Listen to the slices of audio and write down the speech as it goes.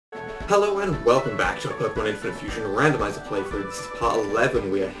Hello and welcome back to a Pokemon Infinite Fusion Randomizer playthrough. This is part 11.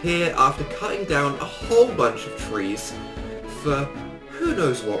 We are here after cutting down a whole bunch of trees for who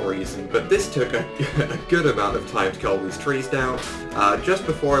knows what reason, but this took a good amount of time to cut all these trees down. Just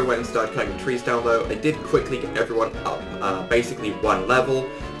before I went and started cutting the trees down though, I did quickly get everyone up basically one level.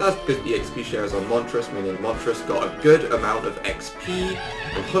 That's because the XP share is on Moltres, meaning Moltres got a good amount of XP,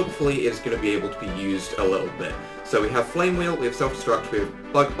 and hopefully it's going to be able to be used a little bit. So we have Flame Wheel, we have Self-Destruct, we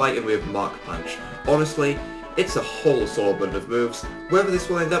have Bug Bite, and we have Mark Punch. Honestly, it's a whole assortment of moves. Whether this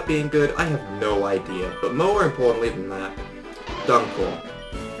will end up being good, I have no idea. But more importantly than that, Dunkor.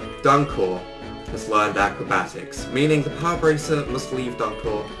 Dunkor has learned Acrobatics, meaning the Power Bracer must leave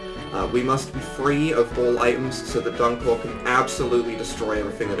Dunkor. We must be free of all items so that Dunkor can absolutely destroy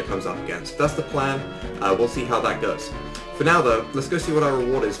everything that it comes up against. That's the plan. We'll see how that goes. For now though, let's go see what our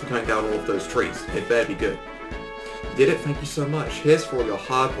reward is for cutting down all of those trees. It better be good. You did it, thank you so much. Here's for all your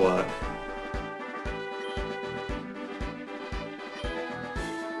hard work.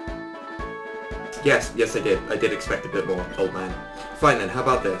 Yes, I did. I did expect a bit more, old man. Fine then, how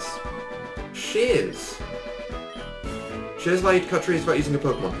about this? Shears. Shears allow you to cut trees without using a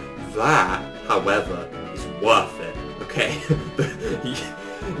Pokemon. That, however, is worth it. Okay?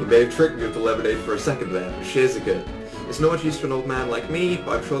 You may have tricked me with the lemonade for a second there, but shears are good. It's not much use to an old man like me,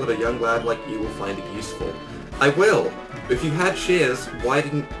 but I'm sure that a young lad like you will find it useful. I will! If you had shears, why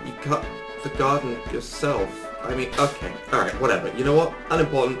didn't you cut the garden yourself? I mean, okay, alright, whatever. You know what?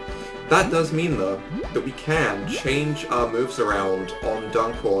 Unimportant. That does mean, though, that we can change our moves around on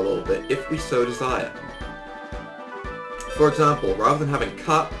Dunkor a little bit if we so desire. For example, rather than having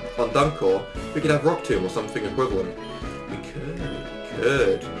Cut on Dunkor, we could have Rock Tomb or something equivalent. We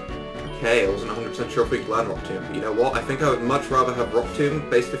could. Okay, I wasn't 100% sure if we could land Rock Tomb, but you know what? I think I would much rather have Rock Tomb,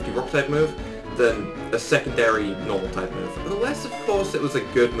 base 50 Rock type move, than a secondary normal type move. Unless, of course, it was a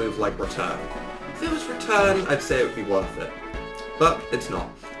good move like Return. If it was Return, I'd say it would be worth it. But it's not.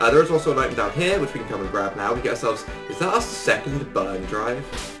 There is also an item down here, which we can come and grab now. We get ourselves... Is that our second burn drive?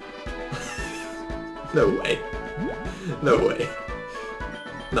 No way. No way.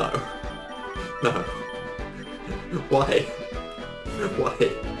 No. No. Why?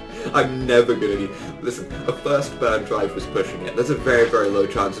 Why? I'm never gonna need... Listen, a first burn drive was pushing it. There's a very, very low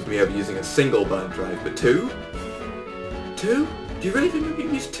chance of me ever using a single burn drive, but two? Two? Do you really think I'm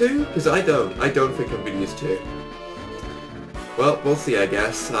gonna use two? Because I don't. I don't think I'm gonna use two. Well, we'll see, I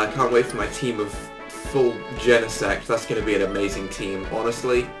guess. I can't wait for my team of full Genesect. That's gonna be an amazing team,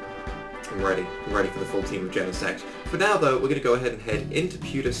 honestly. I'm ready. I'm ready for the full team of Genesect. For now, though, we're going to go ahead and head into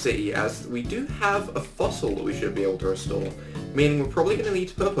Pewter City, as we do have a fossil that we should be able to restore, meaning we're probably going to need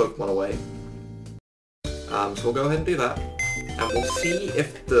to put a Pokemon away. So we'll go ahead and do that, and we'll see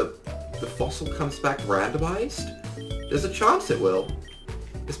if the fossil comes back randomized. There's a chance it will.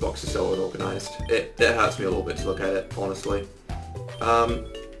 This box is so unorganized. It hurts me a little bit to look at it, honestly.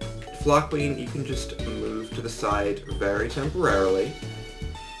 Flockqueen, you can just move to the side very temporarily,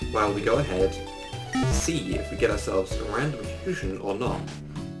 while we go ahead and see if we get ourselves a random fusion or not.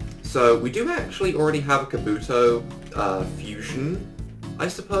 So we do actually already have a Kabuto fusion, I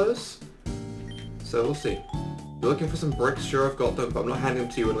suppose. So we'll see. You're looking for some bricks? Sure, I've got them, but I'm not handing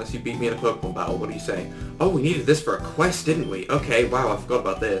them to you unless you beat me in a Pokemon battle. What do you say? Oh, we needed this for a quest, didn't we? Okay, wow, I forgot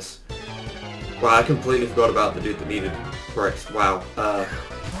about this. Wow, I completely forgot about the dude that needed bricks. Wow.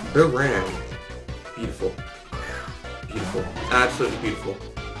 Boomerang. Beautiful. Beautiful. Absolutely beautiful.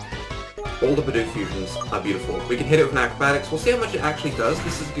 All the Bidoof fusions are beautiful. We can hit it with an Acrobatics. We'll see how much it actually does.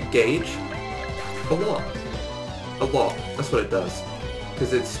 This is a good gauge. A lot. A lot. That's what it does.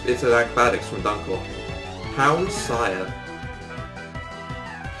 Because it's an Acrobatics from Dunkor. Hound Sire.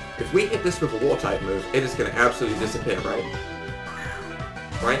 If we hit this with a Water-type move, it is going to absolutely disappear, right?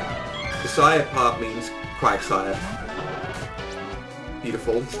 Right? The Sire part means Quagsire.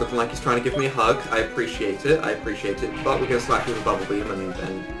 Beautiful. It's looking like he's trying to give me a hug. I appreciate it. I appreciate it. But we're going to slap you with a Bubble Beam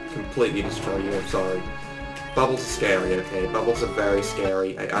and completely destroy you. I'm sorry. Bubbles are scary, okay? Bubbles are very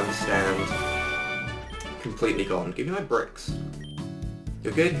scary. I understand. Completely gone. Give me my bricks.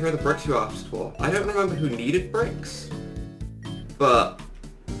 You're good. Here are the bricks you asked for. I don't remember who needed bricks, but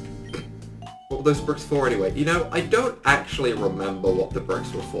what were those bricks for anyway? You know, I don't actually remember what the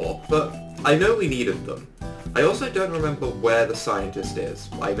bricks were for, but I know we needed them. I also don't remember where the scientist is.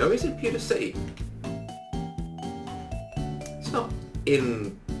 I know he's in Pewter City. It's not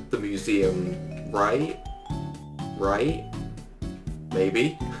in the museum, right? Right?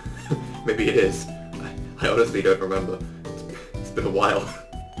 Maybe? Maybe it is. I honestly don't remember. It's been a while.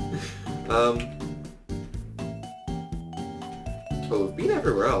 Well, we've been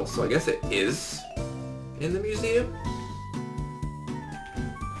everywhere else, so I guess it is in the museum?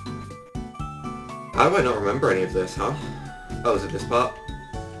 How do I not remember any of this, huh? Oh, is it this part?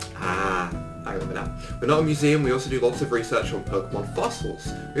 Ah, I remember now. We're not a museum, we also do lots of research on Pokemon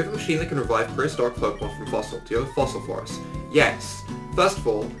fossils. We have a machine that can revive prehistoric Pokemon from fossil. Do you have a fossil for us? Yes. First of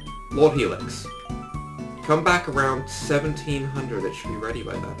all, Lord Helix. Come back around 1700, it should be ready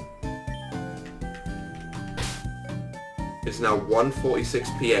by then. It's now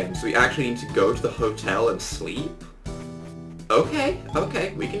 1:46 PM, so we actually need to go to the hotel and sleep? Okay,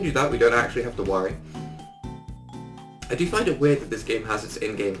 we can do that, we don't actually have to worry. I do find it weird that this game has its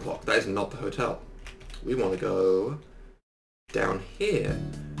in-game clock. That is not the hotel. We want to go down here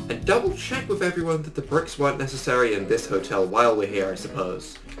and double check with everyone that the bricks weren't necessary in this hotel while we're here, I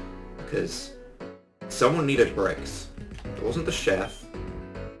suppose. Because someone needed bricks. It wasn't the chef.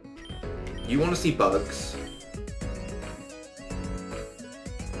 You want to see bugs.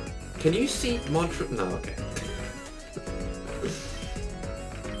 Can you see Montreal? No, okay.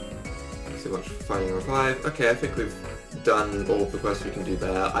 So much for finding a revive. Okay, I think we've done all of the quests we can do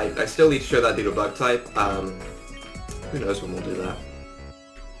there. I still need to show that dude a bug type. Who knows when we'll do that.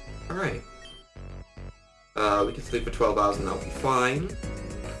 Alright. We can sleep for 12 hours and that'll be fine.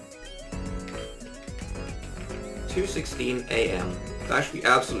 2:16 AM. That should be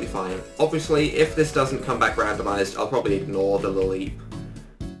absolutely fine. Obviously, if this doesn't come back randomized, I'll probably ignore the Laleep.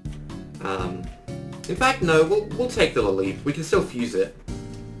 In fact, no, we'll take the Laleep. We can still fuse it.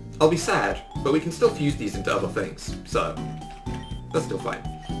 I'll be sad, but we can still fuse these into other things, so that's still fine.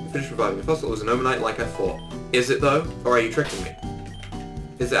 We finished reviving a fossil. It was an Omanite like I thought. Is it though? Or are you tricking me?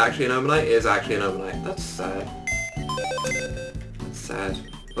 Is it actually an Omanite? It is actually an Omanite. That's sad. That's sad.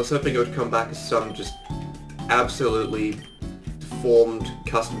 I was hoping it would come back as some just absolutely deformed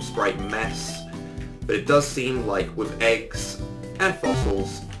custom sprite mess, but it does seem like with eggs and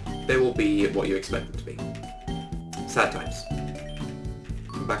fossils, they will be what you expect them to be. Sad times.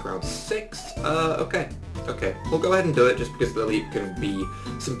 Background 6. Okay. We'll go ahead and do it just because the Leap can be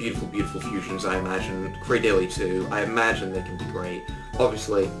some beautiful, beautiful fusions, I imagine. Cradilly too. I imagine they can be great.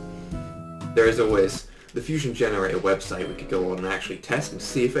 Obviously, there is always the Fusion Generator website we could go on and actually test and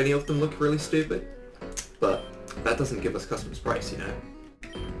see if any of them look really stupid. But that doesn't give us custom sprites, you know.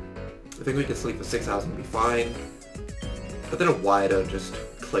 I think we can sleep for 6 hours and be fine. I don't know why I don't just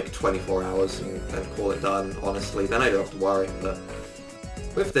click 24 hours and call it done, honestly. Then I don't have to worry, but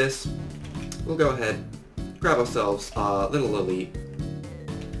with this, we'll go ahead, grab ourselves our little Laleep,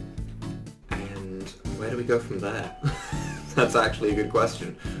 and where do we go from there? That's actually a good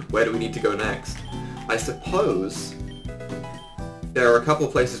question. Where do we need to go next? I suppose there are a couple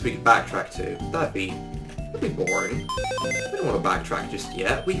of places we could backtrack to. That'd be boring. We don't want to backtrack just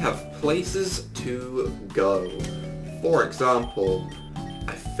yet. We have places to go. For example,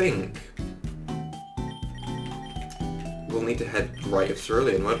 I think we'll need to head right of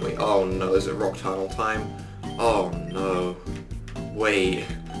Cerulean, won't we? Oh no, is it Rock Tunnel time? Oh no. Wait,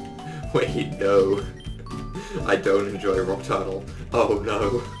 no. I don't enjoy Rock Tunnel. Oh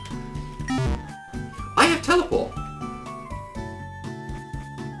no. I have teleport!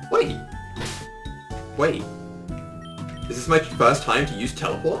 Wait. Is this my first time to use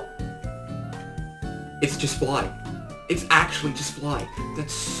teleport? It's just fly. It's actually just fly.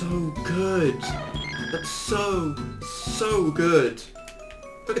 That's so good. That's so good.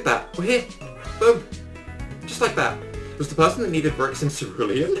 Look at that. We're here. Boom. Just like that. Was the person that needed bricks in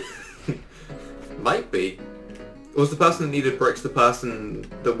Cerulean? Might be. Or was the person that needed bricks the person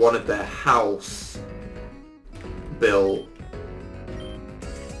that wanted their house built?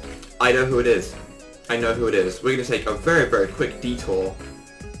 I know who it is. I know who it is. We're going to take a very, very quick detour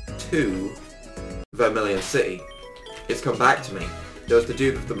to Vermilion City. It's come back to me. There was the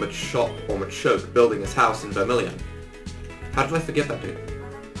dude with the Machop or Machoke building his house in Vermilion. How did I forget that dude?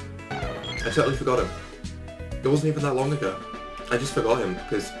 I totally forgot him. It wasn't even that long ago. I just forgot him,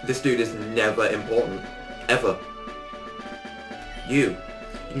 because this dude is never important. Ever. You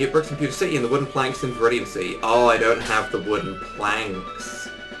can get bricks in Pewter City and the wooden planks in Viridian City. Oh, I don't have the wooden planks.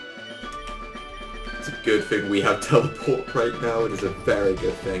 It's a good thing we have teleport right now. It is a very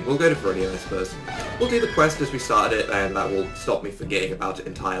good thing. We'll go to Viridian, I suppose. We'll do the quest as we started it, and that will stop me forgetting about it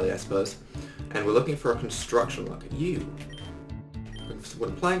entirely, I suppose. And we're looking for a construction look at you. Looking for some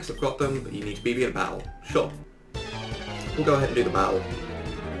wooden planks, I've got them, but you need to be in a battle. Sure. We'll go ahead and do the battle.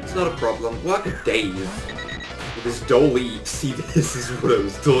 It's not a problem. Work with Dave. With his Dolly. See, this is what I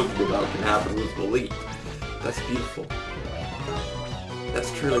was talking about can happen with the leap. That's beautiful.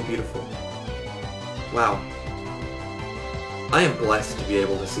 That's truly beautiful. Wow. I am blessed to be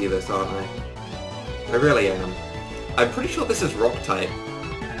able to see this, aren't I? I really am. I'm pretty sure this is rock type.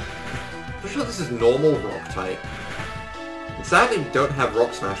 Pretty sure this is normal rock type. And sadly we don't have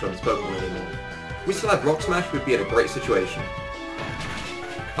Rock Smash on this Pokemon anymore. We still had Rock Smash, we'd be in a great situation.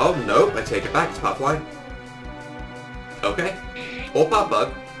 Oh, no, I take it back. It's part flying. Okay. Or part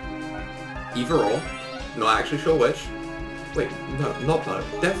bug. Either or. Not actually sure which. Wait, no, not bug.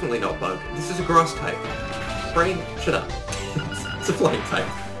 Definitely not bug. This is a grass type. Brain, shut up. It's a flying type.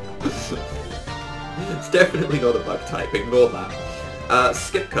 It's definitely not a bug type. Ignore that.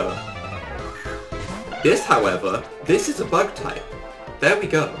 Skipco. This, however, this is a bug type. There we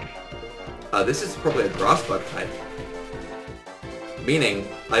go. This is probably a grass bug type. Meaning,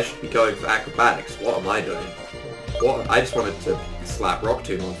 I should be going for acrobatics. What am I doing? What? I just wanted to slap Rock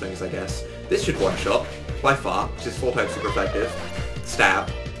Tomb on things, I guess. This should one-shot, by far, which is 4 times super effective. Stab.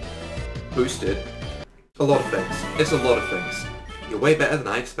 Boosted. A lot of things. It's a lot of things. You're way better than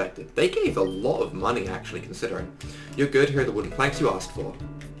I expected. They gave a lot of money, actually, considering. You're good, here are the wooden planks you asked for.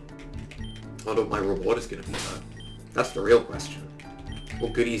 I wonder what my reward is going to be, though. That's the real question.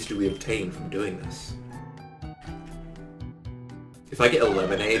 What goodies do we obtain from doing this? If I get a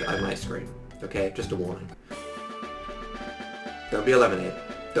lemonade, I might scream. Okay, just a warning. Don't be a lemonade.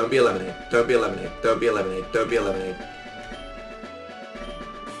 Don't be a lemonade. Don't be a lemonade. Don't be a lemonade. Don't be a lemonade.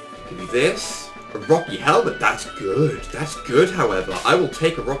 Give me this. A rocky helmet. That's good. That's good, however. I will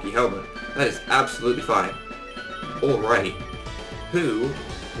take a rocky helmet. That is absolutely fine. Alright. Who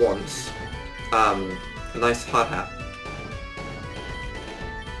wants a nice hard hat?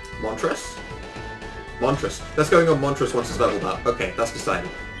 Montress? Montress. That's going on Montress once it's leveled up. Okay, that's decided.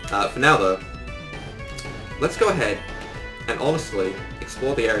 For now, though, let's go ahead and honestly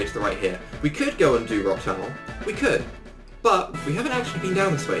explore the area to the right here. We could go and do Rock Tunnel. We could. But we haven't actually been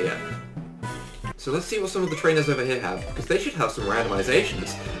down this way yet. So let's see what some of the trainers over here have, because they should have some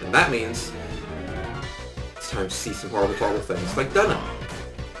randomizations, and that means it's time to see some horrible, horrible things, like Dunno.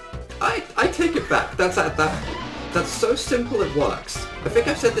 I take it back. That's so simple it works. I think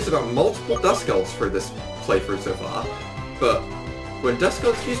I've said this about multiple Duskulls through this playthrough so far, but when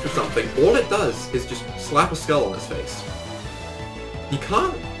Duskull's used for something, all it does is just slap a skull on his face. You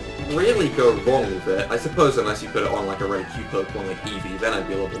can't really go wrong with it, I suppose, unless you put it on like a really cute Pokemon like Eevee, then I'd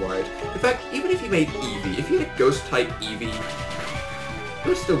be a little bit worried. In fact, even if you made Eevee, if you had a Ghost-type Eevee, it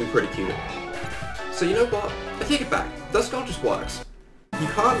would still be pretty cute. So you know what? I take it back. Duskull just works. You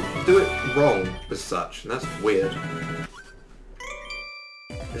can't do it wrong as such, and that's weird.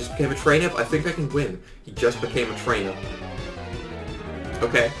 I just became a trainer, but I think I can win. He just became a trainer.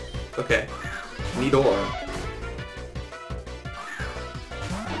 Okay. Okay. Need aura.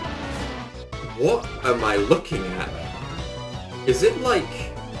 What am I looking at? Is it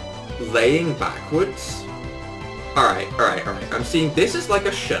like laying backwards? Alright. I'm seeing this is like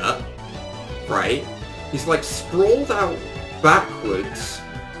a shirt, right? He's like sprawled out backwards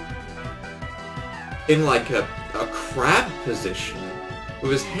in like a crab position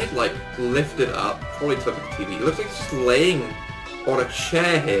with his head like lifted up, probably to look at the TV. It looks like he's just laying on a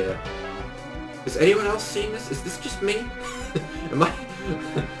chair here. Is anyone else seeing this? Is this just me? Am I...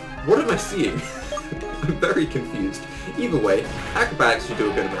 What am I seeing? I'm very confused. Either way, acrobatics should do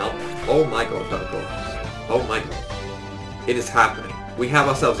a good amount. Oh my god, Purple. Oh my god. It is happening. We have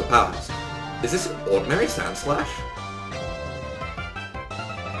ourselves a powerhouse. Is this an ordinary Sand Slash?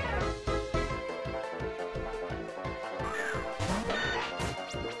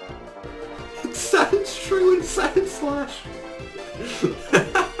 It sounds true in Sand Slash!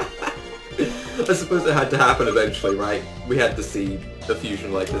 I suppose it had to happen eventually, right? We had to see a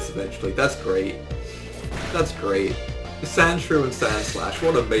fusion like this eventually. That's great. That's great. Sandshrew and Sand Slash,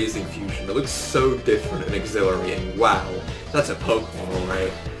 what an amazing fusion. It looks so different and exhilarating. Wow. That's a Pokemon,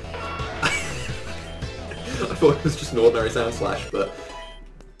 alright. I thought it was just an ordinary Sand Slash, but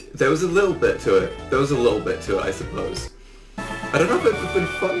there was a little bit to it. There was a little bit to it, I suppose. I don't know if it would have been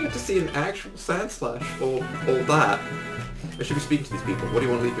funnier to see an actual Sand Slash or all that. I should be speaking to these people. What do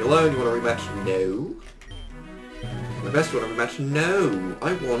you want to leave me alone? You want to rematch? No. The best one to rematch? No.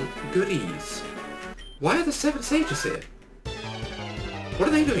 I want goodies. Why are the 7 Sages here? What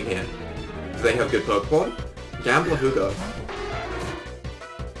are they doing here? Do they have good Pokemon? Gambler Hugo.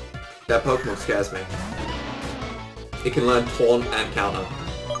 That Pokemon scares me. It can learn Taunt and Counter.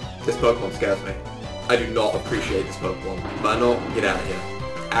 This Pokemon scares me. I do not appreciate this Pokemon. But no, get out of here.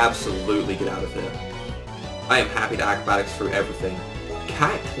 Absolutely get out of here. I am happy to acrobatics through everything.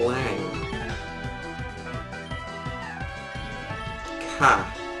 Cat Clang.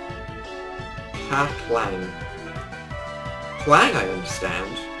 Clang. Clang, I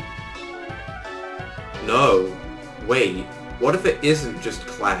understand. No. Wait. What if it isn't just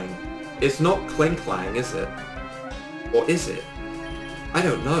Clang? It's not Kling Clang, is it? Or is it? I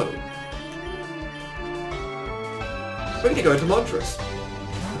don't know. We're gonna go into Montress.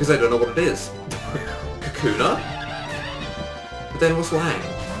 Because I don't know what it is. Kakuna? But then what's Lang?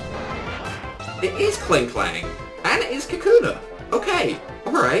 It is Kling Clang, and it is Kakuna. Okay,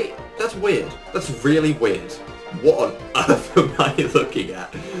 alright. That's weird. That's really weird. What on earth am I looking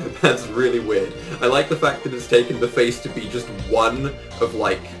at? That's really weird. I like the fact that it's taken the face to be just one of,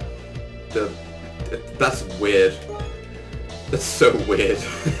 like, the... That's weird. That's so weird.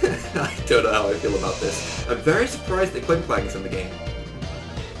 I don't know how I feel about this. I'm very surprised that Kling Clang is in the game.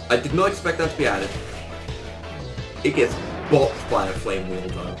 I did not expect that to be added. It gets bopped by a flame wheel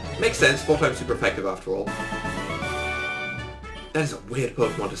though. Makes sense, 4 times super effective after all. That is a weird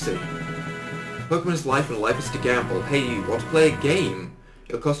Pokemon to see. Pokemon is life and life is to gamble. Hey, you want to play a game?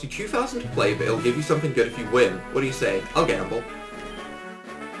 It'll cost you 2,000 to play, but it'll give you something good if you win. What do you say? I'll gamble. Do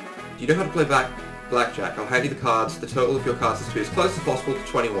you know how to play Blackjack? I'll hand you the cards. The total of your cards is to be as close as possible to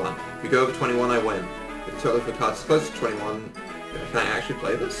 21. If you go over 21, I win. If the total of your cards is close to 21... Can I actually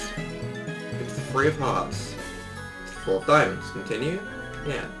play this? It's the 3 of hearts. It's the 4 of diamonds. Continue?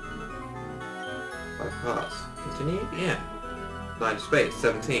 Yeah. 5 of hearts. Continue? Yeah. 9 of spades.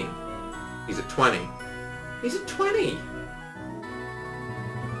 17. He's at 20. He's at 20!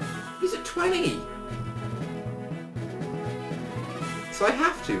 He's at 20! So I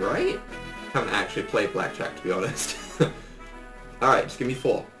have to, right? Haven't actually played Blackjack, to be honest. Alright, just give me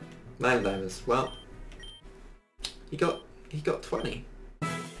 4. 9 of diamonds. Well, he got 20. He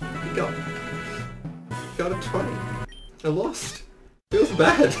got a 20. I lost. Feels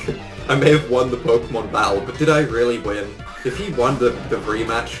bad. I may have won the Pokemon battle, but did I really win? If he won the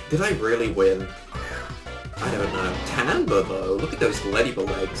rematch, did I really win? I don't know. Tangela though, look at those Leddyba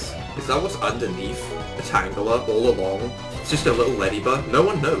legs. Is that what's underneath the Tangela all along? It's just a little Leddyba. No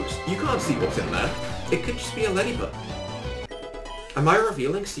one knows. You can't see what's in there. It could just be a Leddyba. Am I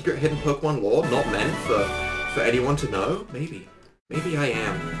revealing secret hidden Pokemon lore not meant for anyone to know? Maybe. Maybe I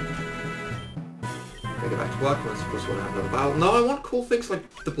am. I go back to work, and I suppose want to have another battle. No, I want cool things like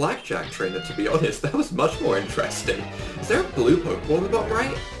the Blackjack trainer, to be honest. That was much more interesting. Is there a blue Pokeball in the bottom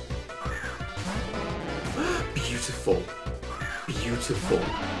right? Beautiful. Beautiful.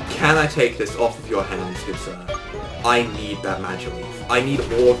 Can I take this off of your hands, good sir? I need that Magileaf. I need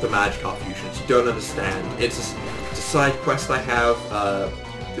all of the Magikarp fusions. You don't understand. It's a side quest I have.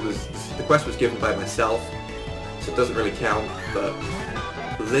 The quest was given by myself, so it doesn't really count, but...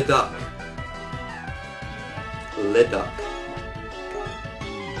 Liduck. Liduck. I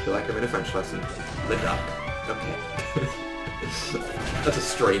feel like I'm in a French lesson. Liduck. Okay. That's a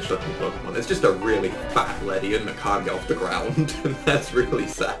strange looking Pokemon. It's just a really fat Ledian that can't get off the ground. That's really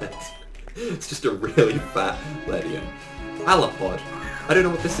sad. It's just a really fat Ledian. Alapod. I don't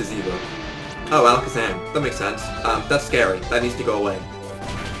know what this is either. Oh, Alakazam. That makes sense. That's scary. That needs to go away.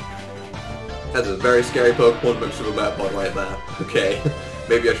 That's a very scary Pokemon mixed with a Metapod right there. Okay.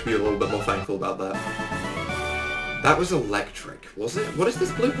 Maybe I should be a little bit more thankful about that. That was electric, was it? What is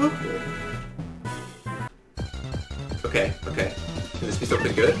this blue Pokeball? Okay, okay. Can this be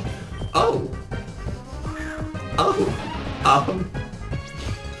something good? Oh! Oh!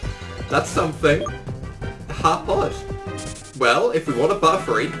 That's something. Hop odd. Well, if we want a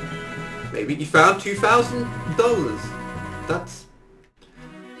Butterfree, maybe you found $2,000.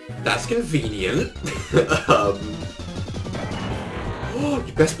 That's convenient. Oh,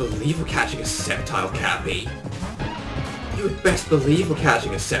 you best believe we're catching a Sceptile Cappy. You would best believe we're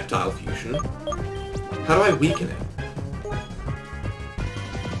catching a Sceptile fusion. How do I weaken it?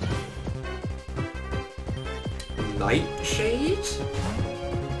 Nightshade?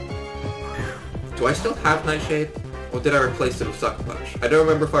 Do I still have Nightshade? Or did I replace it with Sucker Punch? I don't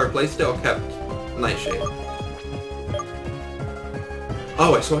remember if I replaced it or kept Nightshade.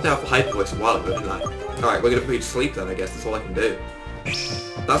 Oh, I swapped out for Hyper Voice a while ago, didn't I? Alright, we're gonna put you to sleep then, I guess. That's all I can do.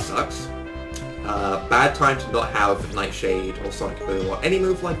 That sucks. Bad time to not have Nightshade or Sonic Boom or any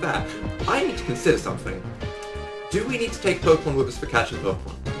move like that. I need to consider something. Do we need to take Pokemon with us for catching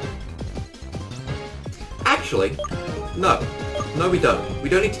Pokemon? Actually, no. No, we don't. We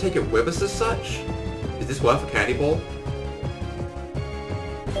don't need to take it with us as such. Is this worth a candy ball?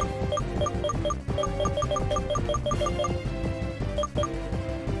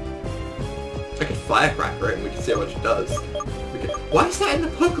 I can Firecracker it and we can see how much it does. Why is that in the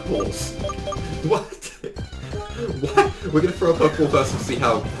Pokeballs? What? Why? We're gonna throw a Pokeball first and see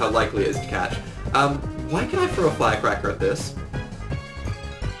how likely it is to catch. Why can I throw a Firecracker at this?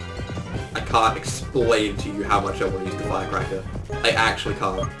 I can't explain to you how much I want to use the Firecracker. I actually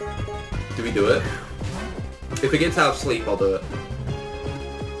can't. Do we do it? If it gets out of sleep, I'll do it.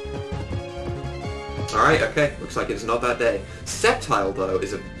 Alright, okay. Looks like it's not that day. Sceptile, though,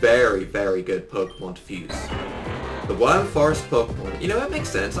 is a very, very good Pokemon to fuse. The Worm Forest Pokemon. You know, it makes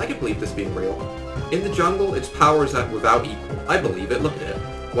sense. I can believe this being real. In the jungle, its power is at without equal. I believe it. Look at it.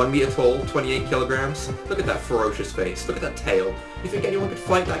 1 meter tall, 28 kilograms. Look at that ferocious face. Look at that tail. You think anyone could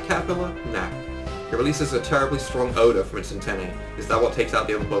fight that caterpillar? Nah. It releases a terribly strong odor from its antennae. Is that what takes out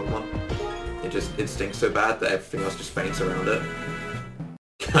the other Pokemon? It stinks so bad that everything else just faints around it.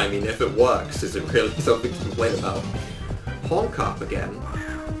 I mean, if it works, is it really something to complain about? Honkarp again.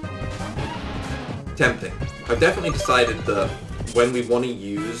 Tempting. I've definitely decided that when we want to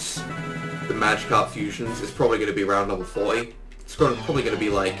use the Magikarp fusions, it's probably going to be around level 40. It's probably going to be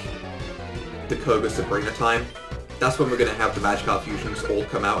like the Koga Sabrina time. That's when we're going to have the Magikarp fusions all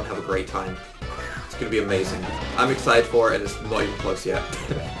come out and have a great time. It's going to be amazing. I'm excited for it, and it's not even close yet.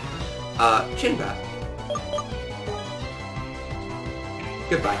 Chinbat.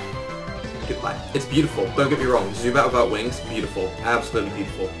 Goodbye. Goodbye. It's beautiful. Don't get me wrong. Zubat without wings, beautiful. Absolutely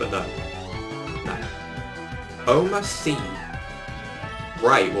beautiful. But no. No. Oma C.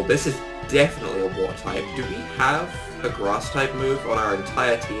 Right, well this is definitely a water type. Do we have a grass type move on our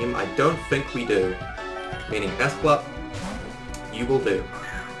entire team? I don't think we do. Meaning Esplup, you will do.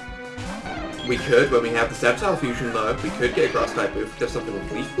 We could, when we have the Sceptile fusion though, we could get a grass type move. We could have something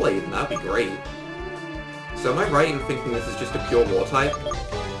with Leaf Blade and that'd be great. So am I right in thinking this is just a pure water type?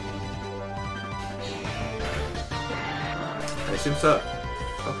 I assume so.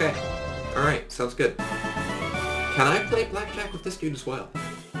 Okay. Alright, sounds good. Can I play Blackjack with this dude as well?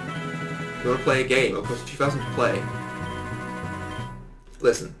 You want to play a game? It costs 2,000 to play.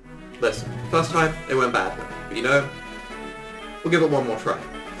 Listen. First time, it went badly. But you know, we'll give it one more try.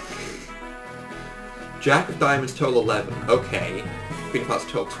 Jack of Diamonds, total 11. Okay. Queen of Hearts,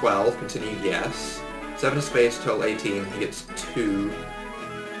 total 12. Continue, yes. 7 of Spades, total 18. He gets 2.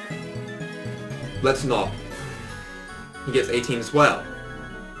 Let's not. He gets 18 as well.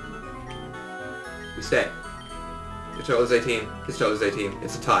 We stay. His total is 18. His total is 18.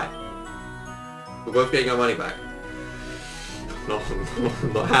 It's a tie. We're both getting our money back.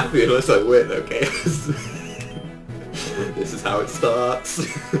 I'm not happy unless I win, okay? This is how it starts.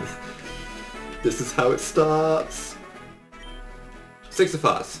 This is how it starts. 6 of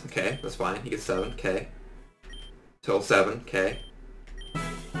Hearts. Okay, that's fine. He gets 7. Okay. Total 7. Okay.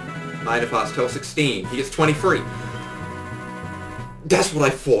 9 of Hearts. Total 16. He gets 23. That's what I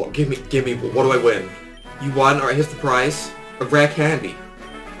thought. Give me, what do I win? You won? Alright, here's the prize. A rare candy.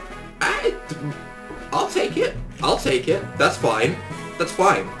 I'll take it. I'll take it. That's fine. That's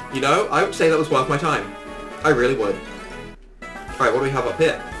fine. You know, I would say that was worth my time. I really would. Alright, what do we have up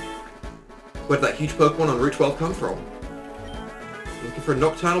here? Where did that huge Pokemon on Route 12 come from? I'm looking for a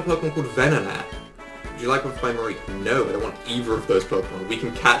nocturnal Pokemon called Venonat. Would you like one for my Marie? No, I don't want either of those Pokemon. We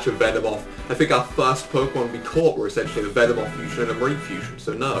can catch a Venomoth. I think our first Pokemon we caught were essentially a Venomoth fusion and a Marie fusion,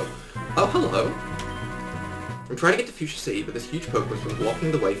 so no. Oh, hello. I'm trying to get to Fuchsia City, but this huge Pokemon's been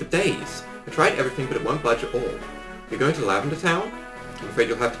blocking the way for days. I tried everything, but it won't budge at all. You're going to Lavender Town? I'm afraid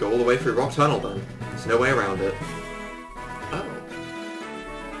you'll have to go all the way through Rock Tunnel then. There's no way around it. Oh.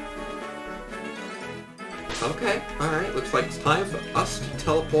 Okay, alright, looks like it's time for us to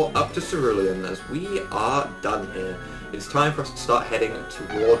teleport up to Cerulean as we are done here. It's time for us to start heading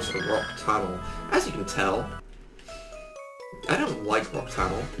towards Rock Tunnel. As you can tell, I don't like Rock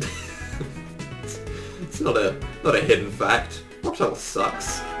Tunnel. It's not a hidden fact. Rock Tunnel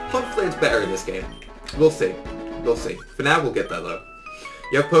sucks. Hopefully it's better in this game. We'll see. We'll see. For now, we'll get there though.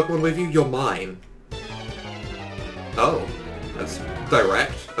 You have Pokemon with you? You're mine. Oh. That's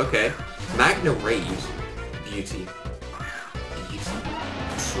direct. Okay. Magna Raid. Beauty. Beauty.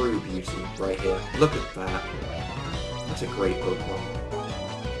 True beauty right here. Look at that. That's a great Pokemon.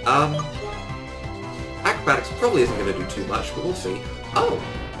 Acrobatics probably isn't going to do too much, but we'll see. Oh.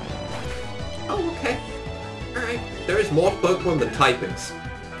 Oh, okay. Alright. There is more Pokemon than typings.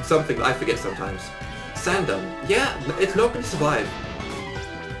 Something I forget sometimes. Sandom. Yeah, it's not going to survive.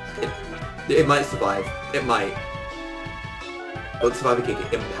 It might survive. It might. Won't survive a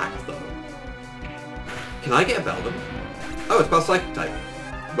Giga Impact, though. Can I get a Beldum? Oh, it's about Psychic type.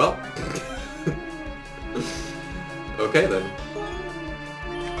 Well. Okay, then.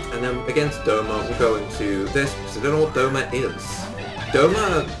 And then against Doma, we'll go into this, because I don't know what Doma is.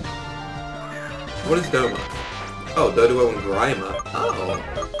 Doma... What is Doma? Oh, Doduo and Grimer. Oh.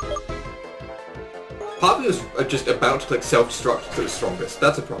 Part of me was just about to click self-destruct to the strongest.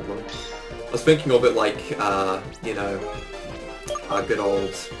 That's a problem. I was thinking of it like, you know, a good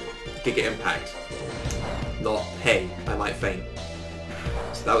old Giga Impact. Not, hey, I might faint.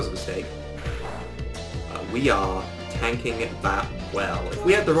 So that was a mistake. We are tanking that well. If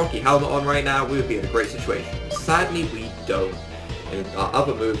we had the Rocky Helmet on right now, we would be in a great situation. Sadly, we don't. And our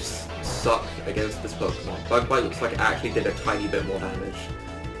other moves suck against this Pokemon. Bug Bite looks like it actually did a tiny bit more damage.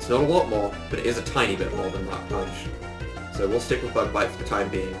 It's not a lot more, but it is a tiny bit more than Mach Punch. So we'll stick with Bug Bite for the time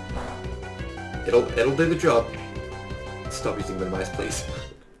being. It'll do the job. Stop using Minimize, please.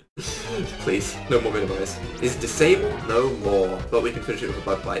 Please, no more Minimize. Is disabled? No more. But we can finish it with a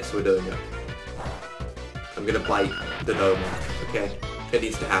Bug Bite, so we're doing it. I'm gonna bite the Gnome, okay? It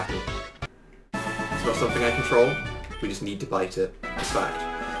needs to happen. It's not something I control. We just need to bite it. It's fact.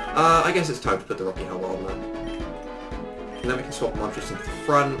 I guess it's time to put the Rocky Helmet on now. And then we can swap Montrose into the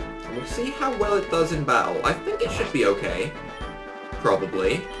front, and we'll see how well it does in battle. I think it should be okay.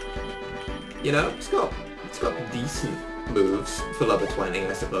 Probably. You know, it's got decent moves for level 20,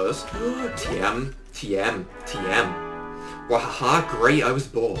 I suppose. TM, TM, TM. Wahaha, great, I was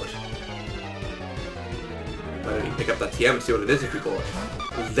bored. Why don't you pick up that TM and see what it is if you're bored?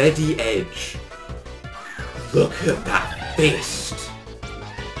 Leady Edge. Look at that fist.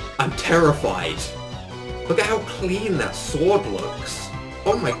 I'm terrified. Look at how clean that sword looks.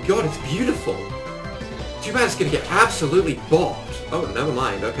 Oh my god, it's beautiful. Too bad it's gonna get absolutely bopped. Oh, never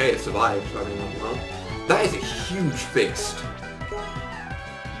mind. Okay, it survived. I mean, well, that is a huge fist.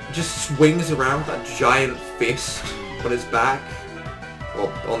 It just swings around that giant fist on its back.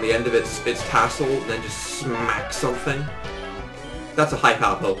 Well, on the end of its tassel, and then just smacks something. That's a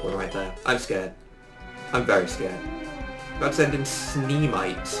high-power Pokemon right there. I'm scared. I'm very scared. About to send in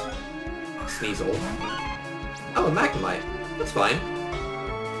Sneemite. Sneasel. Oh, a Magnemite. That's fine.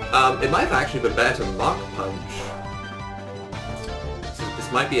 It might have actually been better to Mach Punch. So this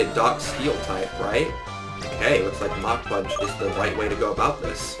might be a Dark Steel type, right? Okay, looks like Mach Punch is the right way to go about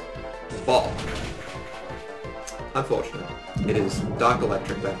this. Ball. Unfortunate. It is Dark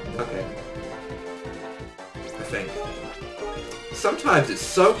Electric then. Okay. I think. Sometimes it's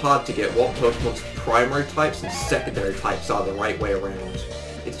so hard to get what Pokemon's primary types and secondary types are the right way around.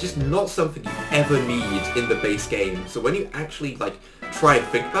 It's just not something you ever need in the base game, so when you actually, like, try and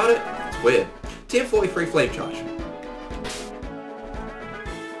think about it, it's weird. Tier 43 Flame Charge.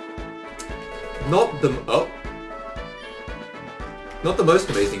 Not the most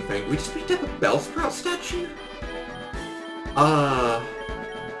amazing thing. We just picked up a Bellsprout statue? A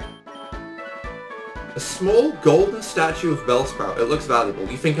small golden statue of Bellsprout. It looks valuable.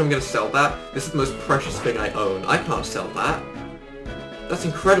 You think I'm gonna sell that? This is the most precious thing I own. I can't sell that. That's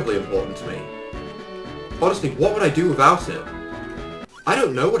incredibly important to me. Honestly, what would I do without it? I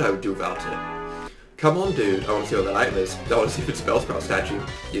don't know what I would do without it. Come on, dude. I want to see what that item is. I want to see if it's a Bellsprout statue.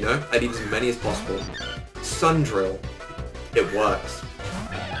 You know? I need as many as possible. Sun Drill. It works.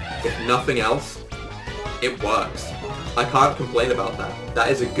 If nothing else, it works. I can't complain about that. That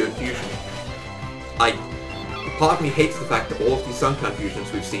is a good fusion. Part of me hates the fact that all of these Sunken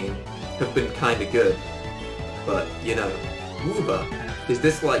fusions we've seen have been kinda good. But, you know, Wooper. Is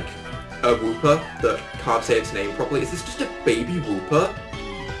this like a Wooper that can't say its name properly? Is this just a baby Wooper?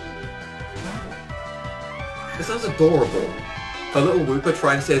 This sounds adorable. A little Wooper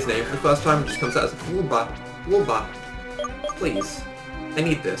trying to say his name for the first time and just comes out as Wooper. Wooper. Please. I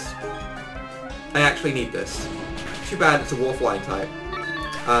need this. I actually need this. Too bad it's a War Flying type.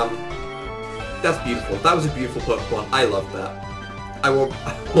 That's beautiful. That was a beautiful Pokemon. I love that. I want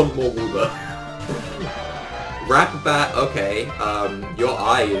more Wooper. Rapibat, okay. Your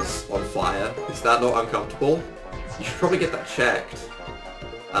eye is on fire. Is that not uncomfortable? You should probably get that checked.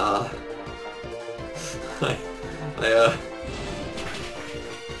 I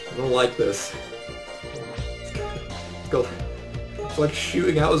don't like this. It's like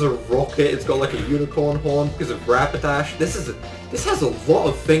shooting out as a rocket. It's got like a unicorn horn because of Rapidash. This has a lot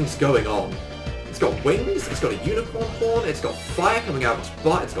of things going on. It's got wings, it's got a unicorn horn, it's got fire coming out of its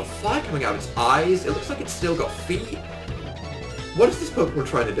butt, it's got fire coming out of its eyes, it looks like it's still got feet. What is this Pokemon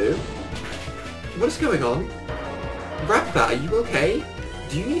trying to do? What is going on? Rapidat, are you okay?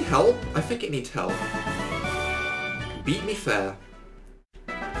 Do you need help? I think it needs help. Beat me fair.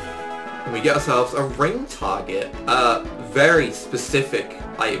 And we get ourselves a ring target. Very specific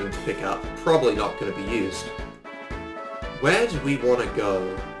item to pick up. Probably not going to be used. Where do we want to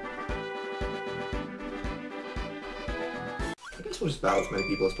go? I guess we'll just battle as many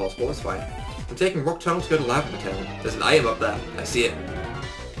people as possible, that's fine. I'm taking Rock Tunnel to go to Lavender Town. There's an item up there. I see it.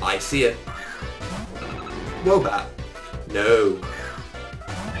 I see it. Wobat. No.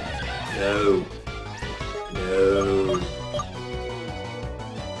 No. No.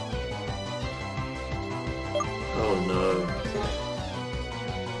 Oh no.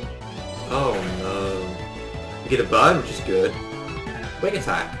 Oh no. We get a burn, which is good. Wing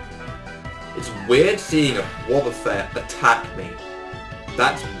attack. It's weird seeing a Wobbuffet attack me.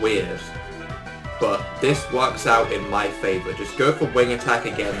 That's weird. but this works out in my favor. Just go for wing attack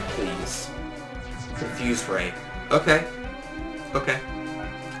again, please. Confuse Ray. Okay. Okay.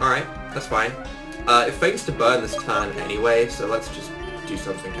 Alright, that's fine. It fails to burn this turn anyway, so let's just do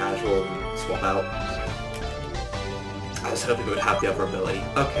something casual and swap out. I was hoping it would have the other ability.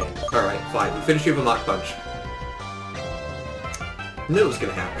 Okay, alright, fine. We finished you with a Mach Punch. Knew it was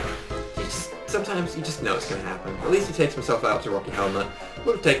gonna happen. Sometimes you just know it's gonna happen. At least he takes himself out to Rocky Helmet.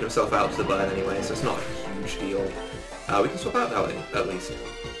 Would have taken himself out to the burn anyway, so it's not a huge deal. We can swap out now, at least.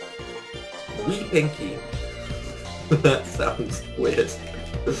 Wee Pinky. That sounds weird.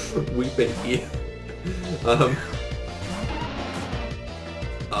 Wee Pinky.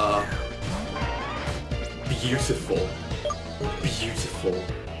 Beautiful. Beautiful.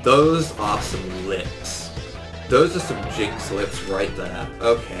 Those are some lips. Those are some Jinx lips right there.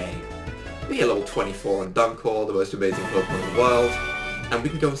 Okay. Be a level 24 on Dunkor, the most amazing Pokemon in the world. And we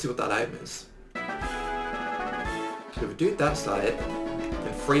can go and see what that item is. So we do that side.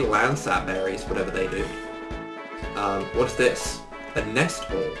 And free Landsat berries, whatever they do. What is this? A nest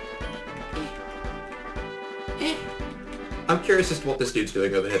ball. I'm curious as to what this dude's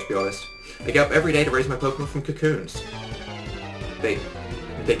doing over here, to be honest. I get up every day to raise my Pokemon from cocoons. They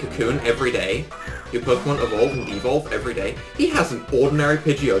cocoon every day. Your Pokemon evolve and devolve every day. He has an ordinary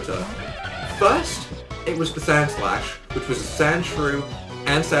Pidgeotto. First, it was the Sandslash, which was a Sandshrew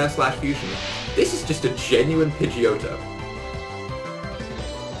and Sandslash fusion. This is just a genuine Pidgeotto.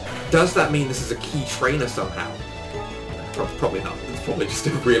 Does that mean this is a key trainer somehow? Probably not. It's probably just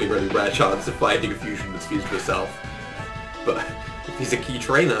a really, really rare chance of finding a fusion that's fused to itself. But if he's a key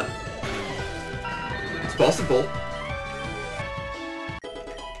trainer, it's possible.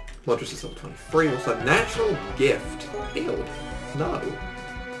 Moltres is level 23. What's a natural gift? Field? No.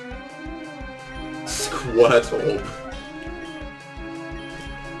 Squirtle.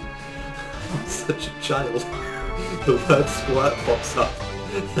 I'm such a child. The word squirt pops up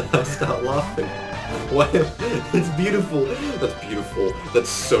and I start laughing. Wow, it's beautiful. That's beautiful. That's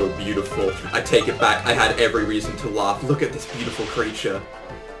so beautiful. I take it back. I had every reason to laugh. Look at this beautiful creature.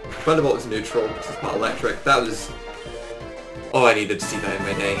 Thunderbolt is neutral because it's not electric. That was... Oh, I needed to see that in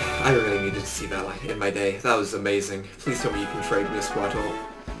my day. I really needed to see that in my day. That was amazing. Please tell me you can trade me a Squirtle.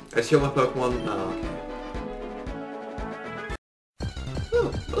 I heal my Pokemon? No, okay.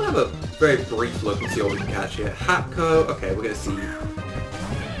 Oh, we'll have a very brief look and see what we can catch here. Hapko. Okay, we're gonna see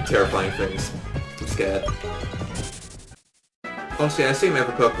terrifying things. I'm scared. Honestly, I assume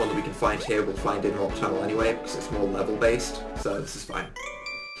every Pokemon that we can find here we'll find in Rock Tunnel anyway, because it's more level-based, so this is fine.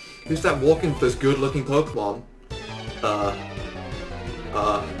 Who's that walking with those good-looking Pokemon? I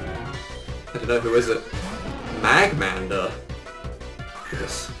don't know, who is it? Magmander?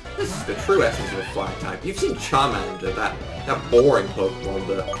 This is the true essence of a fire type. You've seen Charmander, that boring Pokemon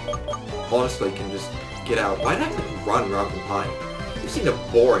that honestly can just get out. Why did I have to run rather than hide? You've seen a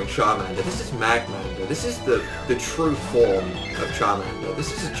boring Charmander. This is Magmander. This is the true form of Charmander.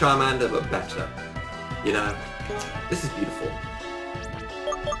 This is a Charmander but better. You know? This is beautiful.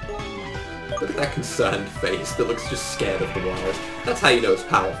 Look at that concerned face that looks just scared of the world. That's how you know it's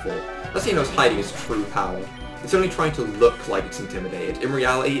powerful. That's how you know it's hiding its true power. It's only trying to look like it's intimidated. In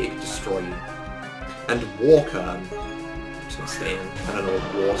reality, it can destroy you. And Walker, I'm just gonna stay in. I don't know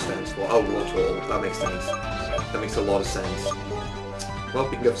what War stands for. Oh, Wartortle. That makes sense. That makes a lot of sense. Well,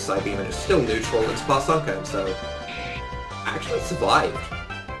 we can go for Psybeam and it's still neutral. It's past Sunkern, so... Actually, it survived.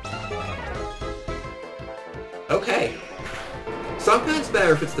 Okay. Sunkern's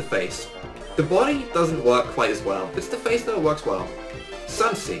better if it's the face. The body doesn't work quite as well. If it's the face, though, it works well.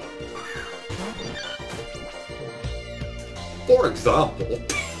 Sunsea. For example,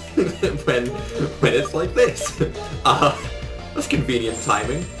 when it's like this. That's convenient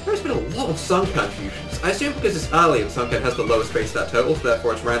timing. There's been a lot of Sunkern fusions. I assume because it's early and Sunkern has the lowest base stat total, so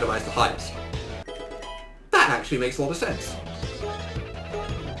therefore it's randomized the highest. That actually makes a lot of sense.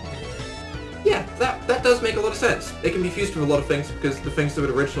 Yeah, that does make a lot of sense. It can be fused with a lot of things because the things that would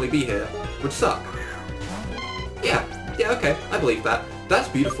originally be here would suck. Yeah, okay, I believe that. That's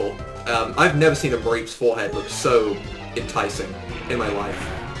beautiful. I've never seen a Mareep's forehead look so enticing in my life.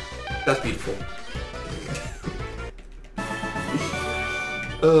 That's beautiful.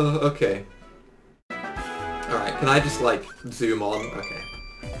 Okay. Alright, can I just, like, zoom on? Okay.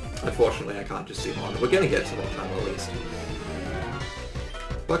 Unfortunately, I can't just zoom on. We're gonna get to Rock Tunnel at least.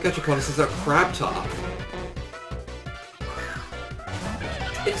 Blackjack is a Crabtar.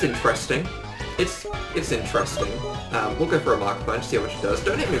 It's interesting. It's interesting. We'll go for a Mark Punch, see how much it does.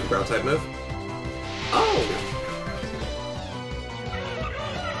 Don't hit me with a ground type move. Oh!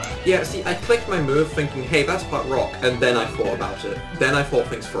 Yeah, see, I clicked my move thinking, hey, that's part rock, and then I thought about it. Then I thought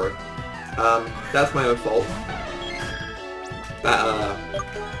things through. That's my own fault.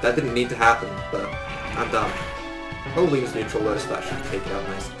 That didn't need to happen, but I'm done. Oh, Lean's neutral though, so that should take it out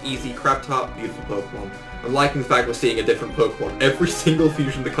nice. Easy, Crab Top, beautiful Pokemon. I'm liking the fact we're seeing a different Pokemon. Every single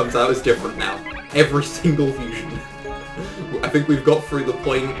fusion that comes out is different now. Every single fusion. I think we've got through the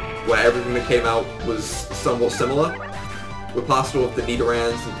point where everything that came out was somewhat similar. We're past all of the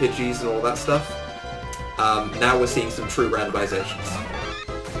Nidorans and Pidgeys and all that stuff. Now we're seeing some true randomizations.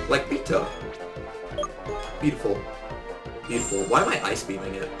 Like Pito. Beautiful. Beautiful. Why am I Ice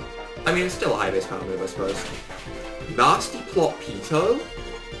Beaming it? I mean, it's still a high base power move, I suppose. Nasty Plot Pito?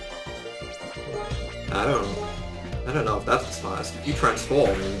 I don't know if that's the smartest. If you transform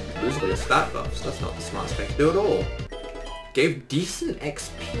and lose all your stat buffs, that's not the smartest thing to do at all. Gave decent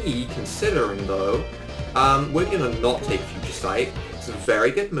XP, considering though. We're gonna not take Future Sight. It's a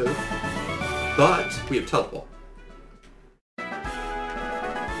very good move. But we have Teleport.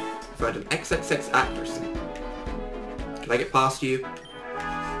 Find an XXX accuracy. Can I get past you?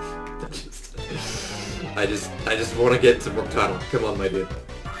 I just want to get to Brook Tunnel. Come on, my dude.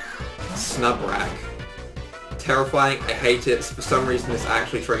 Snubrack. Terrifying. I hate it. For some reason, this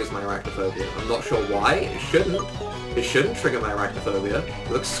actually triggers my arachnophobia. I'm not sure why. It shouldn't. It shouldn't trigger my arachnophobia.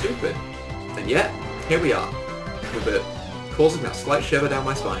 It looks stupid. And yet, here we are. With it causing that slight shiver down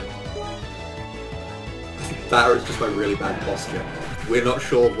my spine. That or it's just my really bad posture. We're not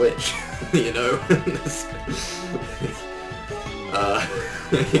sure which, you know?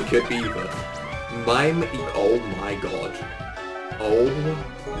 It could be either. Oh my god. Oh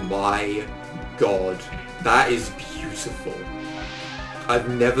my god. That is beautiful. I've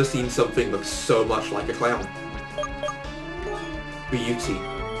never seen something look so much like a clown. Beauty.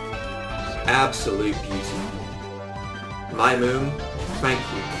 Absolute beauty. My moon, thank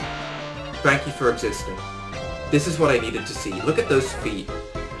you. Thank you for existing. This is what I needed to see. Look at those feet.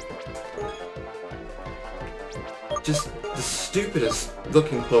 Just the stupidest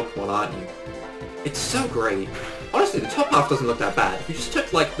looking Pokemon, aren't you? It's so great. Honestly, the top half doesn't look that bad. If you just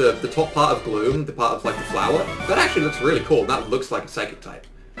took, like, the top part of Gloom, the part of, like, the flower, that actually looks really cool. That looks like a Psychic type.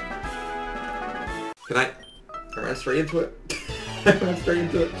 Can I run straight into it? Run straight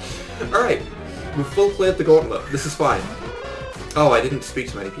into it. Alright. We've full cleared the gauntlet. This is fine. Oh, I didn't speak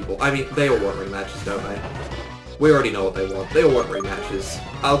to many people. I mean, they all want rematches, don't they? We already know what they want. They all want rematches.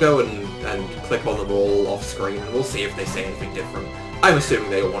 I'll go and click on them all off screen, and we'll see if they say anything different. I'm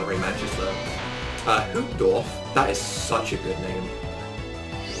assuming they all want rematches, though. Hootdorf, that is such a good name.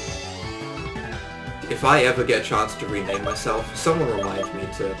 If I ever get a chance to rename myself, someone remind me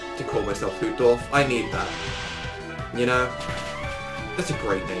to call myself Hootdorf. I need that. You know? That's a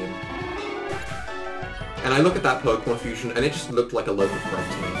great name. And I look at that Pokemon fusion, and it just looked like a loaf of bread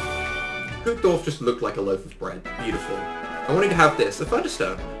to me. Hootdorf just looked like a loaf of bread. Beautiful. I wanted to have this, a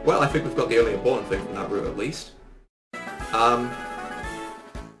Thunderstone. Well, I think we've got the only important thing from that route, at least.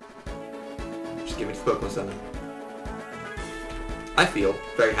 Just give me the Pokemon Center. I feel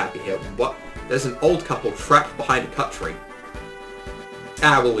very happy here. What? There's an old couple trapped behind a cut tree.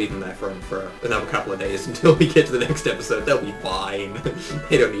 We'll leave them there for another couple of days until we get to the next episode. They'll be fine.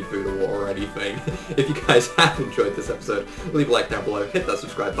 They don't need food or water or anything. If you guys have enjoyed this episode, leave a like down below, hit that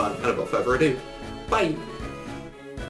subscribe button, and without further ado, bye!